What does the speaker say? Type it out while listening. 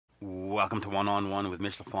Welcome to One-on-One with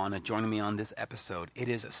Mitch, Lafon. Joining me on this episode, it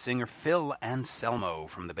is singer Phil Anselmo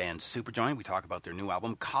from the band Superjoint. We talk about their new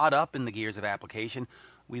album, Caught Up in the Gears of Application.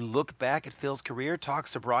 We look back at Phil's career, talk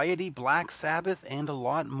sobriety, Black Sabbath, and a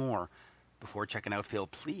lot more. Before checking out Phil,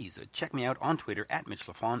 please check me out on Twitter at Mitch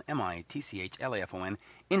Lafon, MITCHLAFON,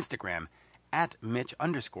 Instagram at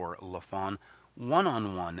Mitch_Lafon,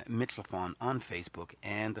 One-on-One Mitch Lafon on Facebook,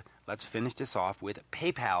 and let's finish this off with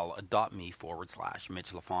paypal.me/Mitch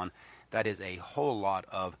Lafon. That is a whole lot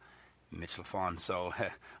of Mitch Lafon. So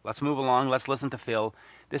let's move along. Let's listen to Phil.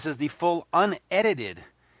 This is the full unedited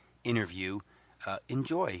interview.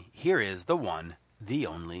 Enjoy. Here is the one, the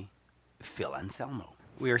only, Phil Anselmo.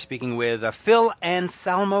 We are speaking with Phil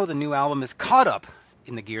Anselmo. The new album is Caught Up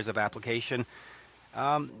in the Gears of Application.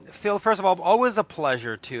 Phil, first of all, always a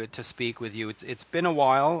pleasure to speak with you. It's been a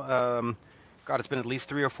while. It's been at least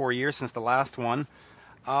 3 or 4 years since the last one.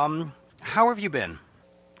 How have you been?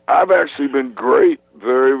 I've actually been great.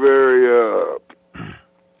 Very, very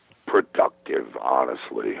productive,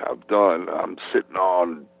 honestly. I'm sitting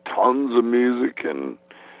on tons of music and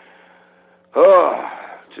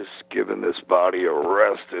just giving this body a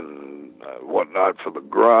rest and whatnot for the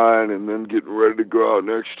grind, and then getting ready to go out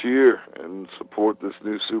next year and support this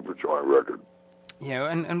new Superjoint record.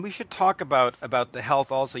 Yeah, and we should talk about the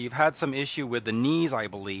health also. You've had some issue with the knees, I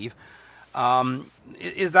believe.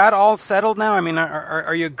 Is that all settled now? I mean,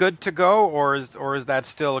 are you good to go, or is that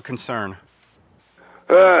still a concern?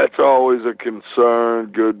 It's always a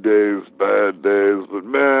concern. Good days, bad days, but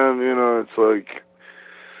man, it's like,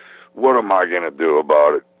 what am I going to do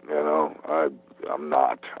about it? I'm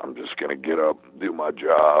not. I'm just going to get up, do my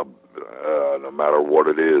job, no matter what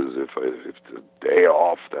it is. If it's a day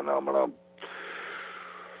off, then I'm going to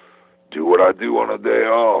do what I do on a day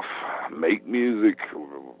off, make music.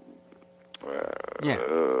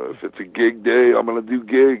 If it's a gig day, I'm going to do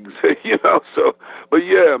gigs, So, but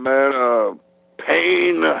yeah, man,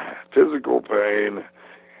 pain, physical pain,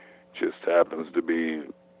 just happens to be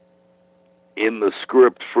in the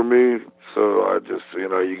script for me. So I just,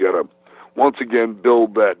 you got to, once again,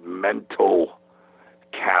 build that mental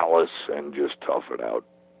callus and just tough it out.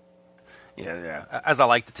 Yeah. As I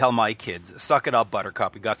like to tell my kids, suck it up,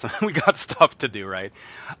 Buttercup. We got stuff to do, right?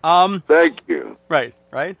 Thank you. Right.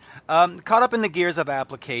 Caught Up in the Gears of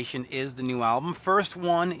Application is the new album. First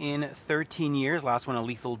one in 13 years. Last one, A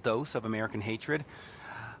Lethal Dose of American Hatred.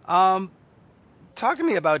 Talk to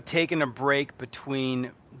me about taking a break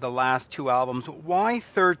between the last two albums. Why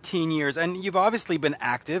 13 years? And you've obviously been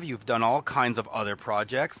active. You've done all kinds of other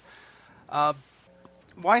projects.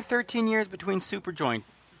 Why 13 years between Superjoint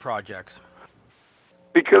projects?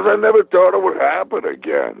 Because I never thought it would happen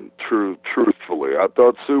again, truthfully. I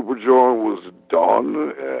thought Superjoint was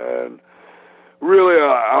done, and really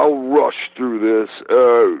I'll rush through this.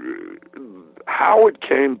 How it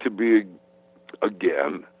came to be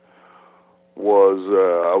again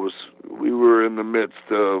was we were in the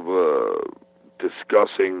midst of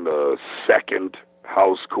discussing the second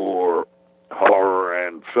Housecore Horror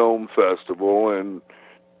and Film Festival and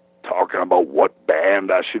talking about what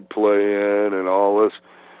band I should play in and all this.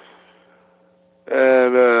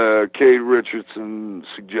 And Kate Richardson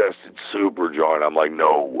suggested Superjoint. I'm like,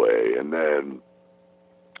 no way. And then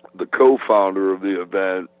the co-founder of the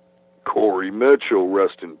event, Corey Mitchell,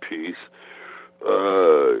 rest in peace,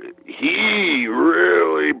 he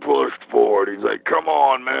really pushed forward. He's like, come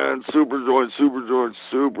on, man, Superjoint.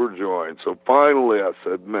 So finally I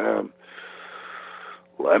said, man,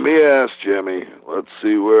 let me ask Jimmy. Let's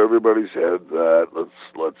see where everybody's head's at.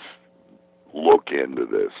 Let's look into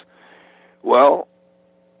this. Well,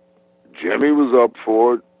 Jimmy was up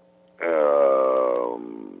for it.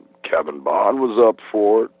 Kevin Bond was up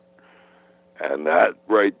for it. And that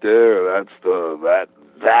right there, that's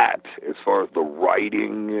that as far as the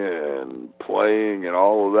writing and playing and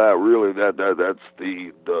all of that, really that's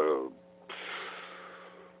the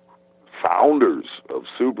founders of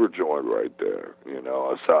Superjoint right there,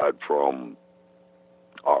 aside from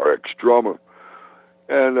our ex-drummer.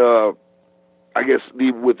 And I guess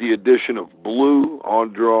with the addition of Blue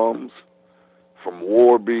on drums from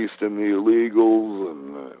War Beast and the Illegals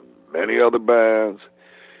and many other bands,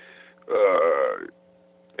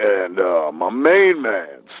 and my main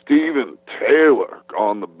man, Steven Taylor,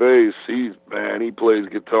 on the bass. He plays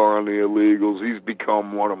guitar on the Illegals. He's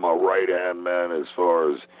become one of my right-hand men as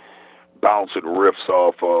far as bouncing riffs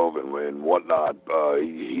off of and whatnot.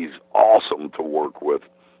 He's awesome to work with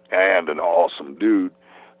and an awesome dude.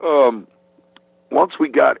 Once we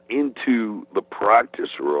got into the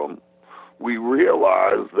practice room, we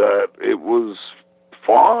realized that it was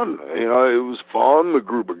fun. It was fun. The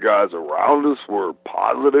group of guys around us were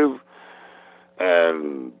positive.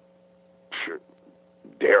 and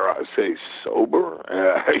dare I say sober.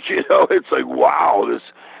 It's like, wow,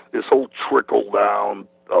 this whole trickle down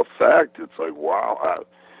effect. It's like, wow.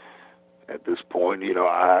 At this point,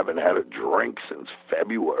 I haven't had a drink since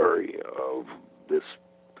February of this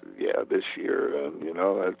year, and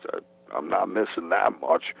I'm not missing that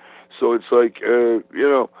much. So it's like,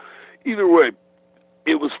 either way,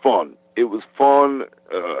 it was fun. It was fun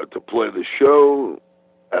to play the show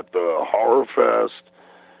at the Horror Fest,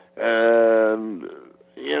 and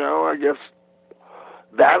I guess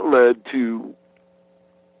that led to,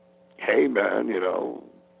 hey man,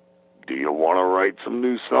 do you want to write some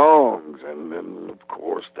new songs? And then, of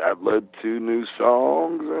course, that led to new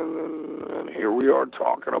songs, and here we are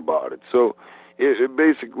talking about it. So it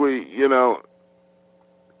basically,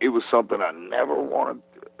 it was something I never wanted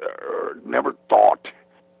or never thought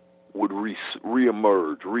would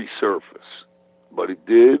reemerge, resurface. But it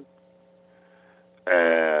did,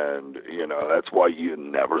 and, that's why you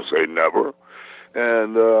never say never.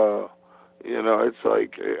 And, it's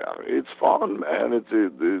like, it's fun, man.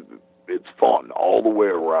 It's fun all the way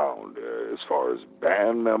around, as far as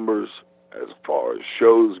band members, as far as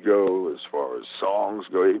shows go, as far as songs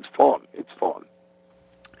go. It's fun. It's fun.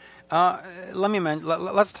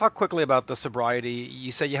 Let's talk quickly about the sobriety.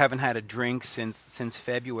 You said you haven't had a drink since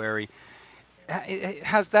February.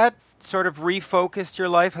 Has that sort of refocused your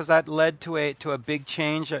life? Has that led to a big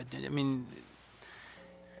change? I mean,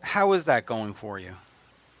 how is that going for you?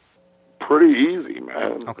 Pretty easy,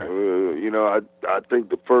 man. Okay. I think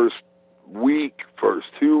the first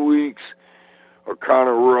 2 weeks are kind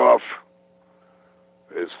of rough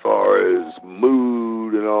as far as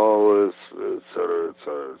mood and all this, et cetera.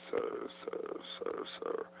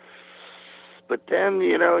 But then,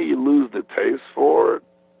 you lose the taste for it,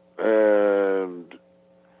 and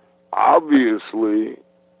obviously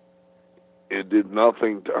it did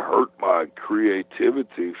nothing to hurt my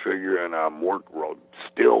creativity, figuring I'm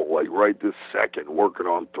still, like right this second, working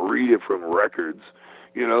on 3 different records,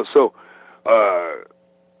 so,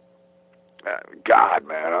 God,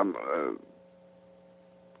 man,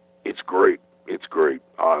 it's great. It's great,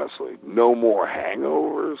 honestly. No more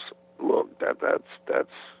hangovers. Look, that's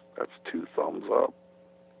 2 thumbs up.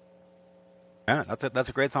 Yeah, that's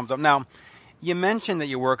a great thumbs up. Now, you mentioned that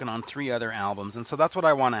you're working on 3 other albums, and so that's what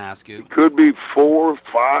I want to ask you. It could be 4 or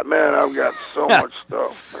 5. Man, I've got so much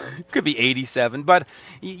stuff, man. Could be 87, but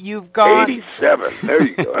you've got... 87. There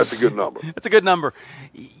you go. That's a good number. That's a good number.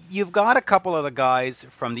 You've got a couple of the guys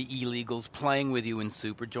from the Illegals playing with you in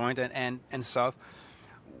Superjoint and stuff.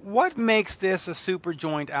 What makes this a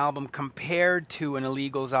Superjoint album compared to an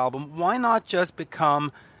Illegals album? Why not just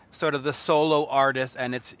become sort of the solo artist,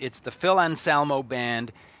 and it's the Phil Anselmo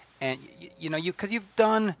band, and because you've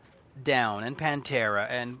done Down and Pantera,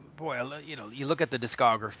 and boy, you look at the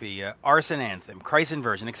discography, Arson Anthem, Christ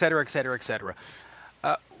Inversion, et cetera, et cetera, et cetera.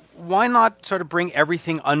 Why not sort of bring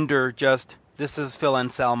everything under just, this is Phil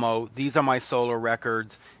Anselmo, these are my solo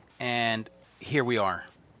records, and here we are?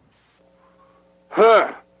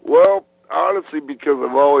 Well, honestly, because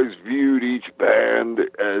I've always viewed each band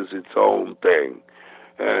as its own thing.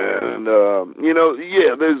 And,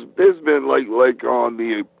 there's been, like on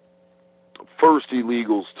the first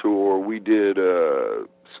Illegals tour, we did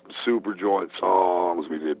Superjoint songs,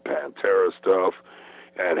 we did Pantera stuff,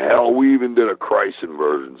 and hell, we even did a Christ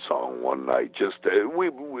Inversion song one night. Just it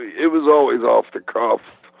was always off the cuff,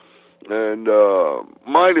 and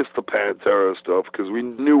minus the Pantera stuff, because we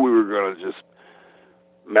knew we were going to just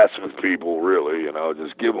mess with people, really,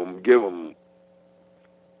 just give them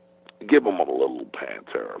a little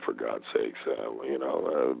Pantera, for God's sakes.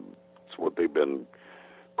 It's what they've been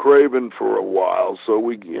craving for a while, so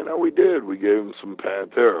we did. We gave them some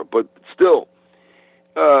Pantera, but still,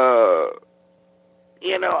 I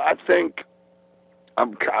think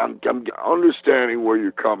I'm understanding where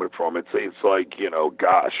you're coming from. It's like,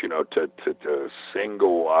 gosh, to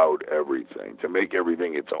single out everything, to make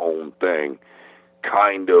everything its own thing,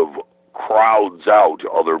 kind of crowds out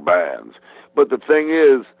other bands. But the thing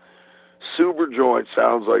is, Superjoint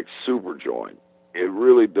sounds like Superjoint. It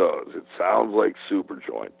really does. It sounds like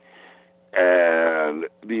Superjoint. And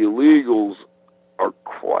the Illegals are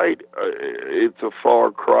quite, it's a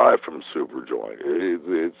far cry from Superjoint.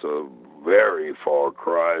 It's a very far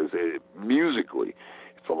cry. Musically,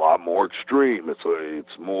 it's a lot more extreme. It's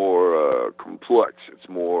more complex. It's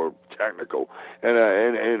more technical. And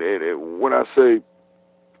when I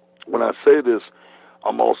say this,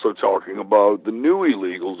 I'm also talking about the new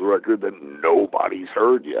Illegals record that nobody's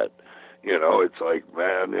heard yet. It's like,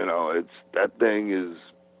 man, that thing is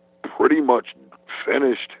pretty much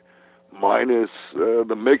finished, minus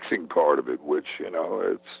the mixing part of it, which,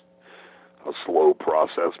 it's a slow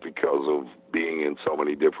process because of being in so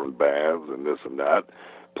many different bands and this and that.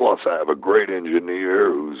 Plus, I have a great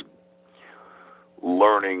engineer who's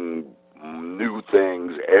learning new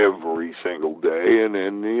things every single day, and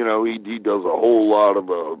he does a whole lot of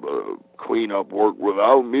cleanup work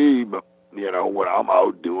without me, but when I'm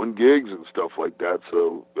out doing gigs and stuff like that.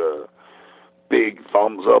 So big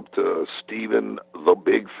thumbs up to Steven the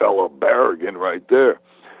Big Fella Berrigan right there.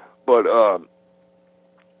 But I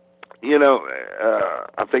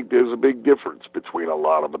think there's a big difference between a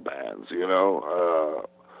lot of the bands.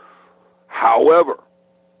 However,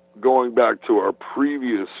 going back to our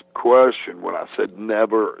previous question, when I said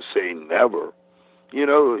never say never,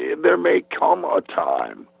 there may come a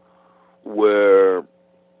time where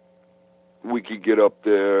we could get up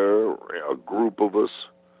there, a group of us,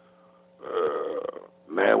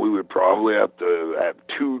 we would probably have to have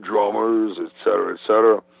 2 drummers, et cetera, et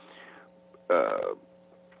cetera.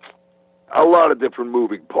 A lot of different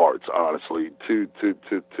moving parts, honestly, to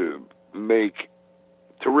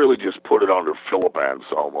really just put it under Phil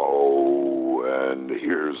Anselmo, and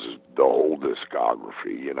here's the whole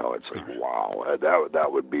discography. It's like, wow,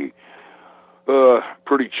 that would be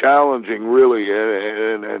pretty challenging, really.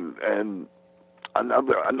 And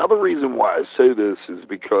another reason why I say this is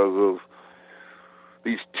because of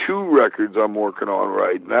these 2 records I'm working on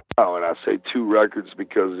right now, and I say 2 records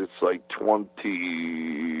because it's like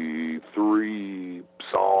 23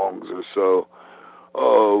 songs or so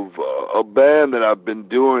of a band that I've been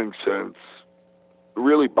doing since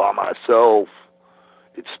really by myself.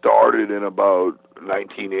 It started in about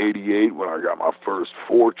 1988 when I got my first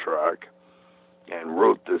 4-track and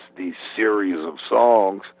wrote these series of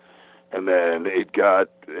songs, and then it got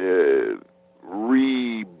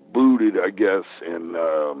rebooted, I guess, in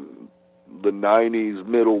the 90s,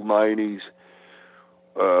 middle 90s,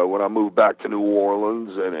 when I moved back to New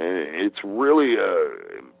Orleans, and it's really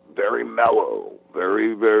very mellow,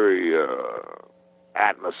 very, very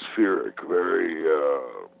atmospheric, very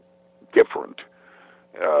different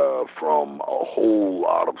from a whole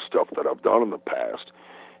lot of stuff that I've done in the past.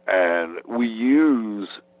 And we use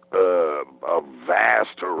a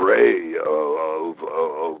vast array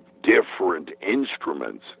of different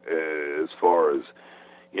instruments as far as,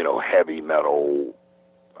 heavy metal,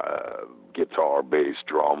 guitar, bass,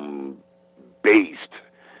 drum, based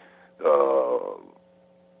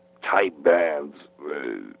type bands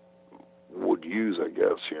would use, I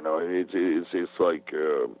guess. It's like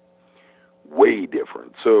way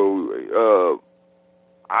different. So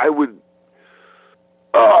I would,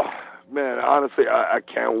 honestly, I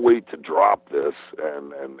can't wait to drop this,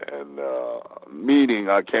 and meaning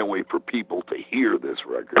I can't wait for people to hear this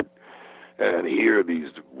record and hear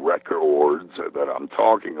these records that I'm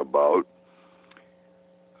talking about,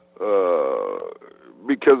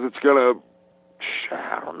 because it's gonna,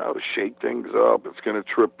 shake things up. It's gonna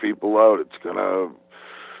trip people out. It's gonna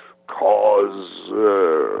cause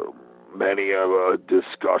many of a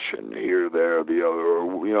discussion here, there, the other,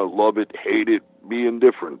 love it, hate it, be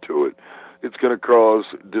indifferent to it. It's going to cause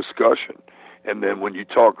discussion. And then when you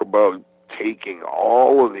talk about taking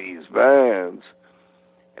all of these bands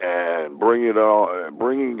and bringing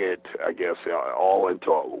it, I guess, all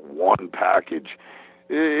into one package,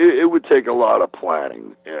 it would take a lot of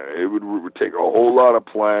planning. It would take a whole lot of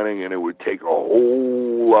planning, and it would take a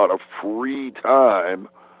whole lot of free time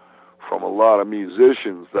from a lot of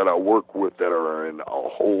musicians that I work with that are in a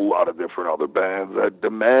whole lot of different other bands that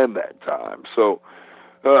demand that time. So,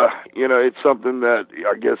 it's something that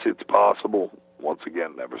I guess it's possible. Once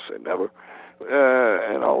again, never say never.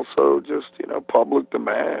 And also just, public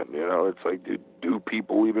demand. It's like, do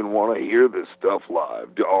people even want to hear this stuff live?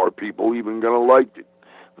 Are people even going to like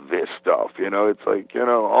this stuff? It's like,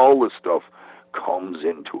 all this stuff comes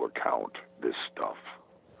into account, this stuff.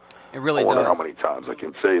 It really I wonder does. how many times I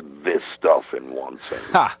can say this stuff in one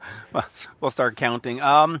sentence. Well, we'll start counting.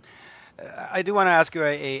 I do want to ask you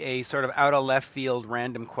a sort of out of left field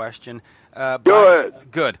random question. Go ahead.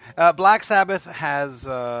 Good. Black Sabbath has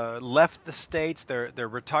left the States. They're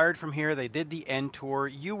retired from here. They did the End Tour.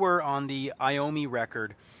 You were on the Iommi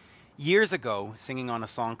record years ago singing on a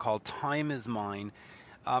song called Time Is Mine.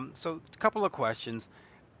 So a couple of questions.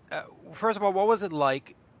 First of all, what was it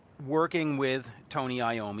like working with Tony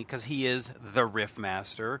Iommi, because he is the riff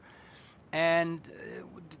master? And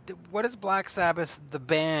what does Black Sabbath, the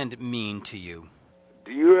band, mean to you?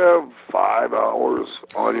 Do you have 5 hours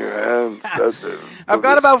on your hands? I've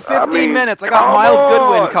got about 15 minutes. I got Miles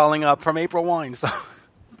Goodwin calling up from April Wine. So.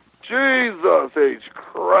 Jesus H.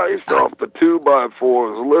 Christ off the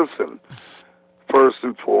 2x4s. Listen, first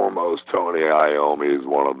and foremost, Tony Iommi is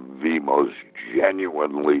one of the most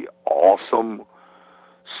genuinely awesome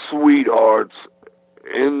sweethearts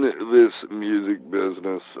in this music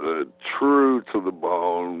business, true to the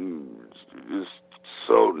bone, just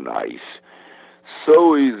so nice,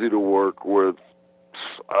 so easy to work with,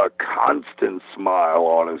 a constant smile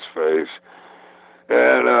on his face,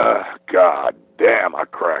 and God damn, I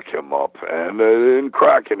crack him up, and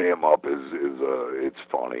cracking him up is it's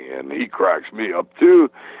funny, and he cracks me up too,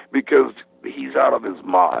 because he's out of his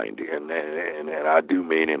mind, and I do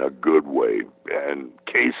mean in a good way. And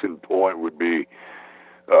case in point would be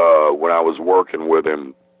when I was working with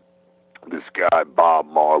him, this guy Bob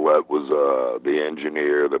Marlette was the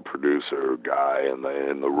engineer, the producer guy in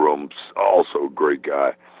the room, also a great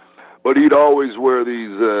guy, but he'd always wear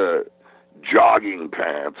these jogging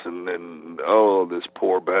pants, and then this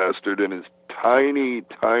poor bastard in his tiny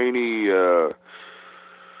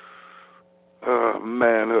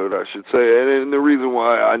manhood, I should say. And the reason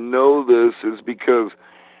why I know this is because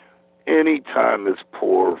any time this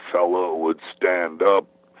poor fellow would stand up,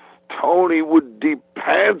 Tony would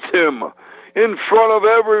de-pants him in front of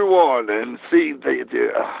everyone. And see,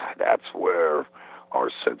 that's where our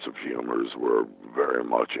sense of humors were very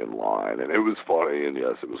much in line. And it was funny, and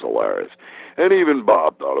yes, it was hilarious. And even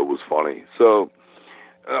Bob thought it was funny. So,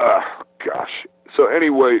 gosh. So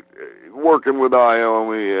anyway, working with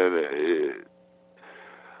Iommi, and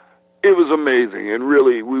it was amazing. And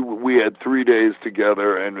really, we had 3 days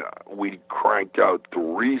together, and we cranked out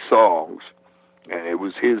 3 songs. And it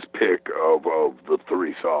was his pick of the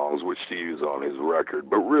 3 songs, which to use on his record.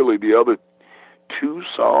 But really, the other 2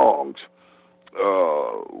 songs,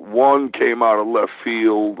 one came out of left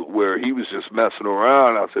field where he was just messing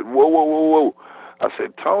around. I said, whoa. I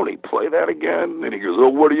said, Tony, play that again. And he goes, oh,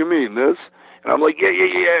 what do you mean, this? And I'm like, yeah.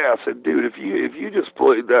 I said, dude, if you just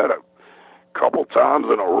played that a couple times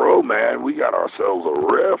in a row, man, we got ourselves a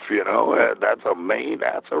riff, you know. That's a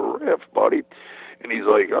riff, buddy. And he's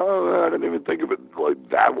like, oh, I didn't even think of it like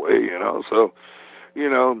that way, you know. So, you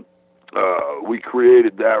know, we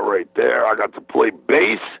created that right there. I got to play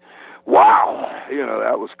bass. Wow, you know,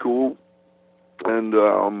 that was cool. And,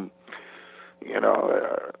 you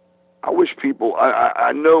know, I wish people,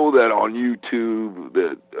 I know that on YouTube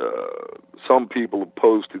that some people have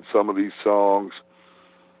posted some of these songs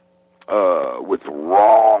with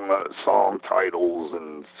wrong song titles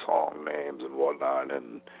and song names and whatnot,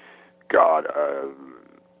 and God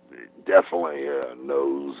definitely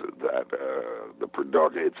knows that the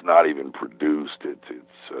production, it's not even produced, it's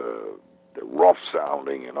rough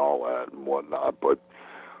sounding and all that and whatnot, but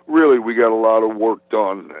really we got a lot of work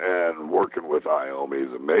done, and working with Iommi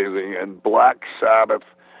is amazing. And Black Sabbath,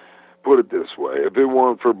 put it this way, if it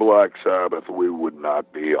weren't for Black Sabbath, we would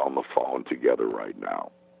not be on the phone together right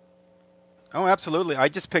now. Oh, absolutely. I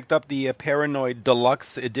just picked up the Paranoid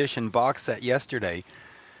Deluxe Edition box set yesterday.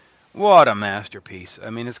 What a masterpiece. I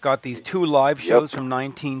mean, it's got these 2 live shows from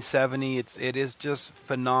 1970. It is just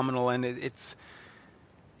phenomenal, and it's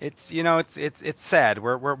you know, it's sad.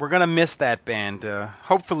 We're going to miss that band.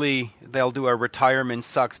 Hopefully they'll do a retirement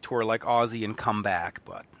sucks tour like Ozzy and come back,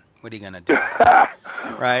 but what are you going to do?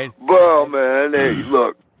 Right? Well, man, hey,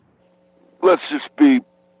 look. Let's just be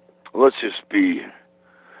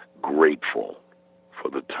grateful for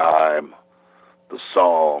the time, the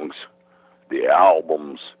songs, the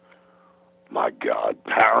albums. My God,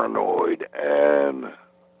 Paranoid and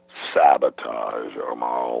Sabotage are my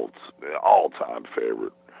all-time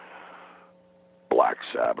favorite Black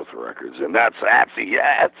Sabbath records, and that's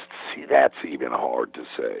even hard to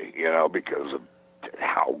say, you know, because of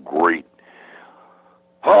how great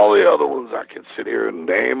all the other ones I can sit here and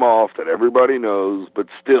name off that everybody knows, but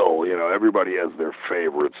still, you know, everybody has their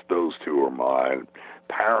favorites. Those 2 are mine.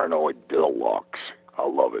 Paranoid Deluxe, I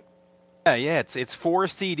love it. Yeah, it's 4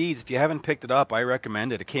 CDs. If you haven't picked it up, I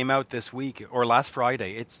recommend it. It came out this week or last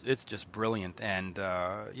Friday. It's just brilliant, and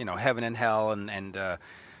you know, Heaven and Hell and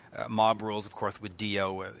Mob Rules, of course, with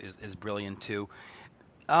Dio is brilliant too.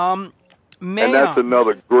 And that's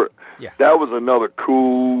another that was another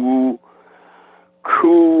cool,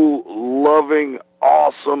 loving,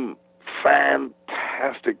 awesome,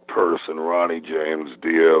 fantastic person, Ronnie James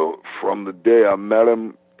Dio. From the day I met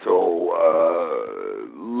him till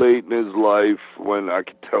late in his life, when I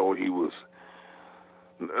could tell he was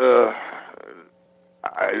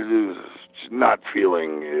not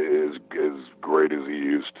feeling as great as he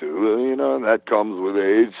used to, you know, and that comes with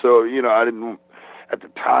age. So, you know, at the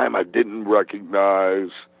time I didn't recognize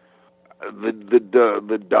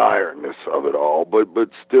the direness of it all, but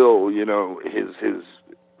still, you know, his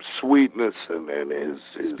sweetness and his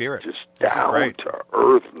spirit, just down to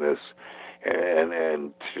earthness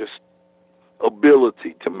and just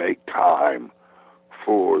ability to make time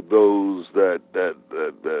for those that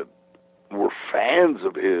were fans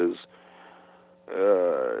of his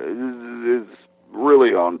is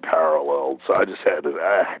really unparalleled. So I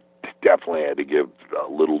definitely had to give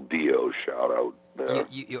a little Dio shout out.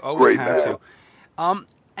 You always Great have man. to.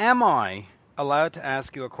 Am I allowed to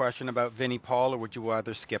ask you a question about Vinnie Paul, or would you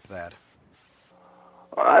rather skip that?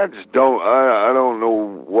 I just don't. I don't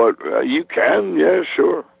know what you can. Yeah,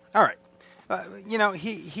 sure. All right.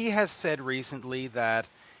 He has said recently that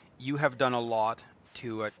you have done a lot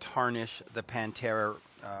to tarnish the Pantera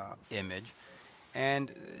image.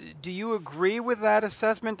 And do you agree with that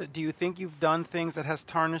assessment? Do you think you've done things that has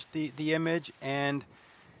tarnished the image? And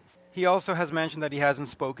he also has mentioned that he hasn't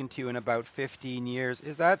spoken to you in about 15 years.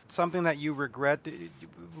 Is that something that you regret?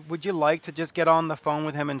 Would you like to just get on the phone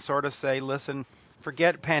with him and sort of say, listen,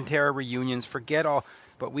 forget Pantera reunions, forget all,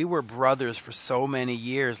 but we were brothers for so many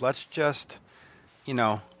years. Let's just,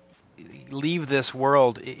 leave this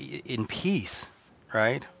world in peace,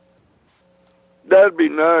 right? That'd be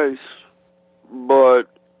nice. But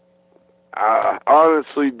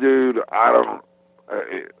honestly, dude, I don't.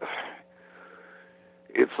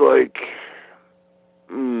 It's like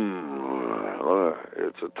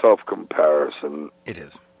it's a tough comparison. It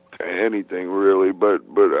is to anything really, but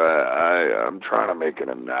I'm trying to make an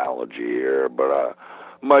analogy here, but I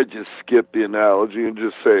might just skip the analogy and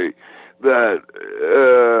just say that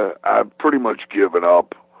I've pretty much given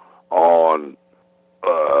up on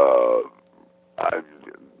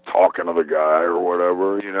talking to the guy or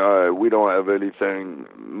whatever. We don't have anything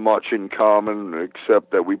much in common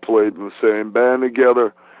except that we played in the same band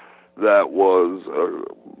together. That was a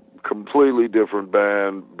completely different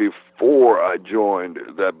band before I joined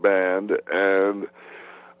that band, and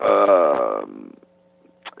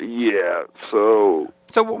yeah, so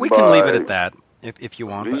we can leave it at that if you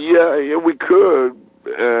want. Yeah, we could.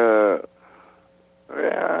 We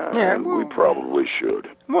Well, probably should.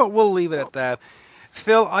 Well, we'll leave it at that.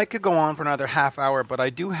 Phil, I could go on for another half hour, but I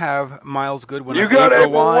do have Miles Goodwin. You got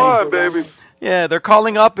April Wine, baby. Yeah, they're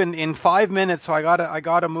calling up in 5 minutes, so I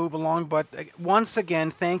gotta move along. But once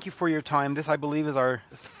again, thank you for your time. This, I believe, is our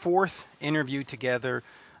 4th interview together.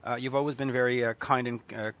 You've always been very kind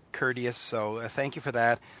and courteous, so thank you for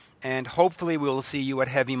that. And hopefully we'll see you at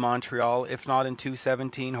Heavy Montreal, if not in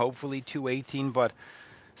 2017, hopefully 2018, but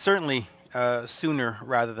certainly sooner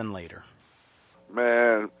rather than later.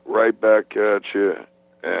 Man, right back at you,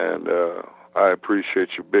 and I appreciate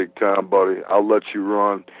you big time, buddy. I'll let you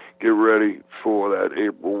run. Get ready for that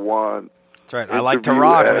April Wine. That's right. I like to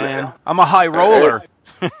rock, man. I'm a high roller.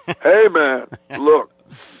 Hey, man, look,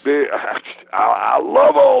 I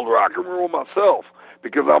love old rock and roll myself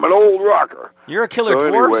because I'm an old rocker. You're a Killer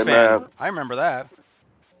Dwarfs fan. Man. I remember that.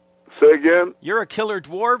 Say again? You're a Killer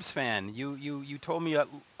Dwarfs fan. You told me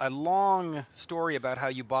a long story about how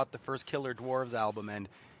you bought the first Killer Dwarfs album and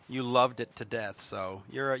you loved it to death. So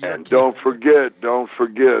you're and don't forget,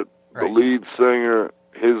 right. The lead singer.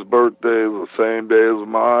 His birthday is the same day as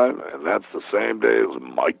mine, and that's the same day as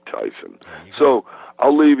Mike Tyson. So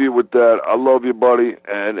I'll leave you with that. I love you, buddy,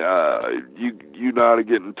 and you know how to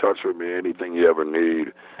get in touch with me. Anything you ever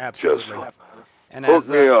need, absolutely. Just and hook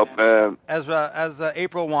me up, man. As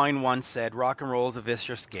April Wine once said, rock and roll is a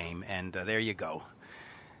vicious game, and there you go.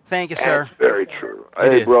 Thank you, sir. That's very true.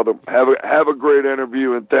 Hey, brother, have a great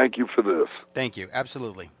interview, and thank you for this. Thank you.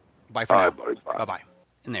 Absolutely. Bye for now. Buddy. Bye. Bye-bye.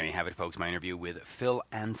 And there you have it, folks, my interview with Phil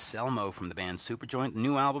Anselmo from the band Superjoint. The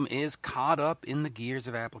new album is Caught Up in the Gears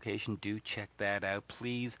of Application. Do check that out.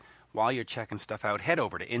 Please, while you're checking stuff out, head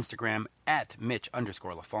over to Instagram at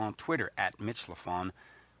Mitch_Lafon, Twitter at Mitch Lafon,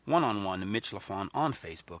 one-on-one Mitch Lafon on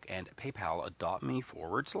Facebook, and paypal.me/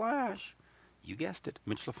 you guessed it,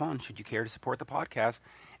 Mitch Lafon, should you care to support the podcast.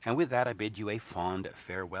 And with that, I bid you a fond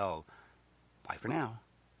farewell. Bye for now.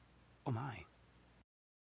 Oh, my.